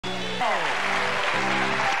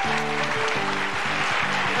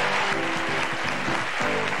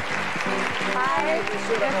Hi, nice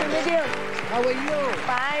to meet you. How are you?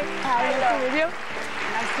 Fine. Hi, nice to meet you.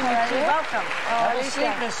 Nice to meet you. Welcome. Have a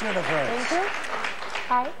seat, Miss Universe. Thank you.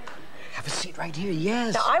 Hi. Have a seat right here,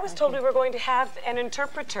 yes. Now, I was told we were going to have an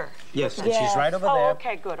interpreter. Yes, and she's right over there. Oh,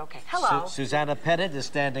 okay, good, okay. Hello. Susanna Pettit is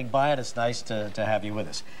standing by, and it's nice to have you with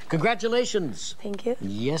us. Congratulations. Thank you.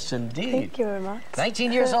 Yes, indeed. Thank you very much.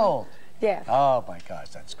 19 years old. Yes. Oh, my gosh,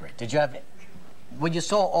 that's great. Did you have... When you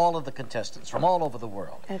saw all of the contestants from all over the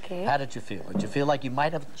world, Okay. how did you feel? Did you feel like you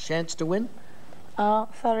might have a chance to win? Oh,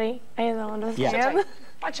 sorry. I don't understand. Yeah. Why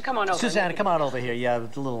don't you come on over? Susanna, come on over here. Yeah, a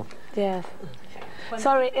little... Yes.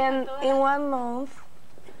 Sorry, in 1 month,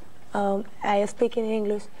 I speak in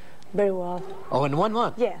English very well. Oh, in 1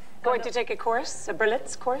 month? Yes. Going to take a course, a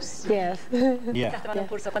Berlitz course? Yes. Yeah. Estás tomando un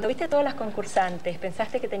curso. Cuando viste a todas las concursantes,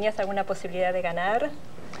 ¿pensaste que tenías alguna posibilidad de ganar?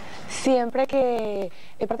 Siempre que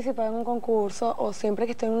he participado en un concurso o siempre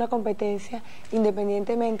que estoy en una competencia,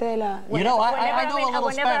 independientemente de la... You know, I know a little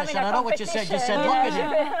whenever I'm Spanish, in and a I know what you said. You said, look at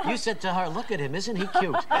him. You said to her, look at him, isn't he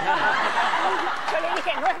cute? Yo le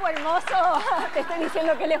dije, no es buen mozo. Te estoy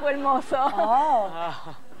diciendo que él es buen mozo.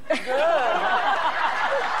 Oh.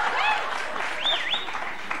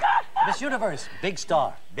 Miss Universe, big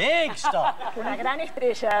star. Big star. Una gran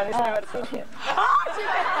estrella, Miss Universo.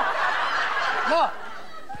 No,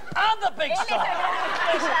 I'm the big star.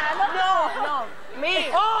 No, me.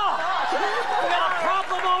 Oh, we got a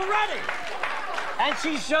problem already. And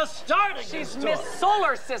she's just starting. She's this Miss tour.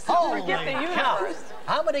 Solar System. Holy Forget the cow. universe.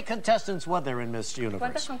 How many contestants were there in Miss ¿Cuántos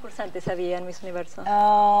Universe? concursantes había en Miss Universo?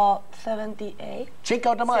 78.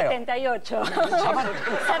 Cinco de Mayo. 78. 78.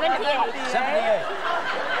 78.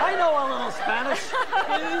 I know a little Spanish.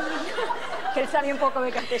 Que él sabe un poco de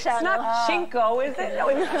It's castellano. not Cinco, is it? No,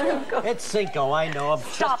 it's Cinco. It's Cinco, I know. I'm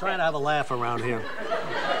just trying to have a laugh around here.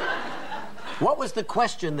 What was the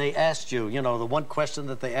question they asked you? You know, the one question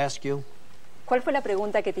that they asked you? ¿Cuál fue la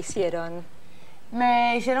pregunta que te hicieron?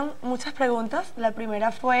 Me hicieron muchas preguntas. La primera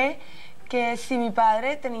fue que si mi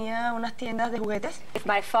padre tenía unas tiendas de juguetes. If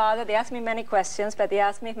my father, they asked me many questions, but they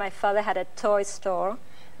asked me if my father had a toy store.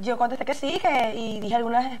 Yo contesté que sí, y dije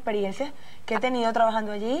algunas experiencias que he tenido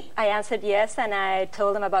trabajando allí. I answered yes, and I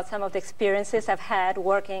told them about some of the experiences I've had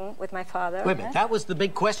working with my father. Wait a minute, that was the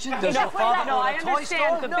big question? Does your father No, I own a toy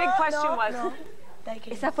understand. store? The big question was...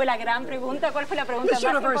 Esa fue la gran pregunta. ¿Cuál fue la pregunta Miss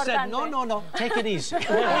más Universe said, importante? no, take it easy.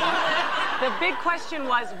 The big question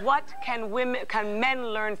was, what can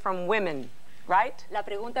men learn from women, right? La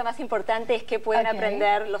pregunta más importante es qué pueden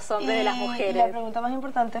aprender los hombres de las Y la mujeres. pregunta más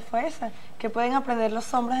importante fue esa, ¿qué pueden aprender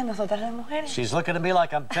los hombres de nosotras las mujeres? She's looking at me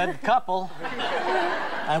like I'm Ted Couple.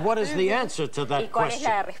 And what is the answer to ¿Y that cuál es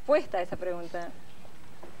question? la respuesta a esa pregunta?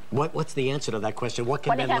 What's the answer to that question? What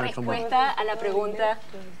can ¿Cuál es men la learn from women? respuesta a la pregunta?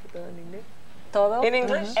 ¿Todo? In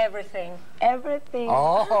English? Everything. Everything.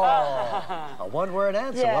 Oh, a one-word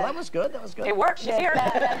answer. Yeah. Well, that was good. That was good. It worked. She's here.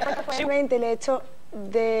 Simplemente el hecho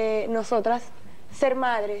de nosotras ser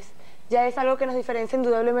madres ya es algo que nos diferencia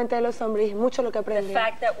indudablemente de los hombres y es mucho lo que The aprendemos.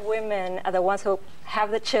 fact that women are the ones who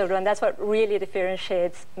have the children, that's what really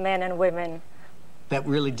differentiates men and women. That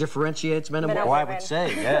really differentiates men and Men women. and Oh, I women. would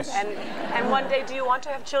say, yes. And one day, do you want to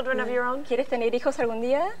have children of your own? ¿Quieres tener hijos algún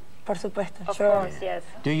día? Por supuesto. Of course, yes.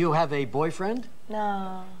 Do you have a boyfriend?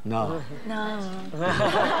 No, No. no.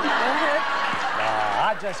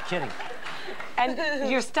 I'm just kidding. And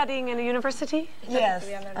you're studying in a university? Yes.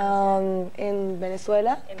 En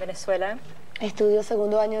Venezuela En Venezuela. estudio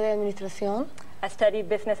segundo año de administración I studied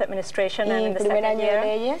business administration y and in the primer second año de year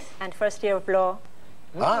leyes. and first year of law.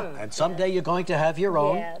 Ah, and someday you're going to have your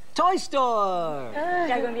own Yes. toy store.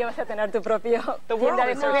 Y algún día vas a tener tu propio The world tienda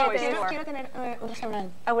de is our toy juguetes. store. Quiero tener un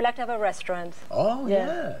restaurante. I would like to have a restaurant. Oh,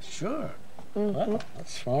 yeah, sure. Well,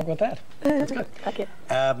 what's wrong with that? That's good. Okay.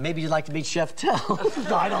 Maybe you'd like to meet Chef Tell.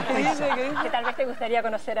 No, I don't think so. Que tal vez te gustaría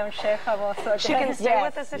conocer a un chef famoso. She can stay Yes.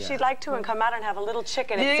 with us if she'd like to and come out and have a little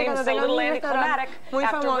chicken. Yeah, It seems cuando a tenga little un anticlimactic restaurante muy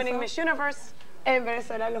after famoso. winning Miss Universe. En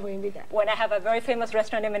Venezuela los voy a invitar. When I have a very famous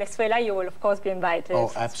restaurant in Venezuela, you will of course be invited. Oh,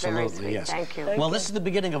 Very absolutely, sweet. yes. Thank you. Well, this is the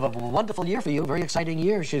beginning of a wonderful year for you, a very exciting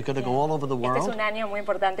year. She's going to go all over the Este es world. un año muy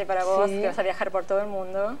importante para vos, Sí. que vas a viajar por todo el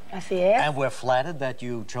mundo. Así es. And we're flattered that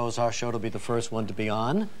you chose our show to be the first one to be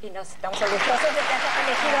on. Y nos estamos orgullosos de que hayas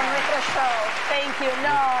elegido nuestro show. Thank you.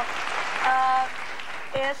 No,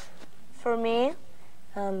 it's for me.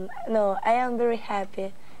 No, I am very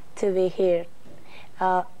happy to be here.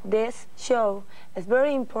 This show is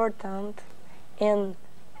very important in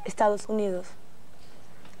Estados Unidos.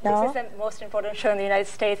 This No? is the most important show in the United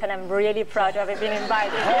States, and I'm really proud to have been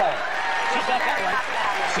invited here. She got that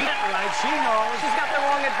right. She got it right. She knows. She's got the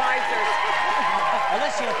wrong advisor.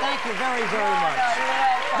 Thank you very, very much.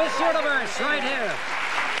 Miss Universe, right here.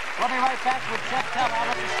 We'll be right back with Jeff Tell out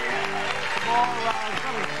of the scene for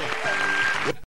Grilling Show.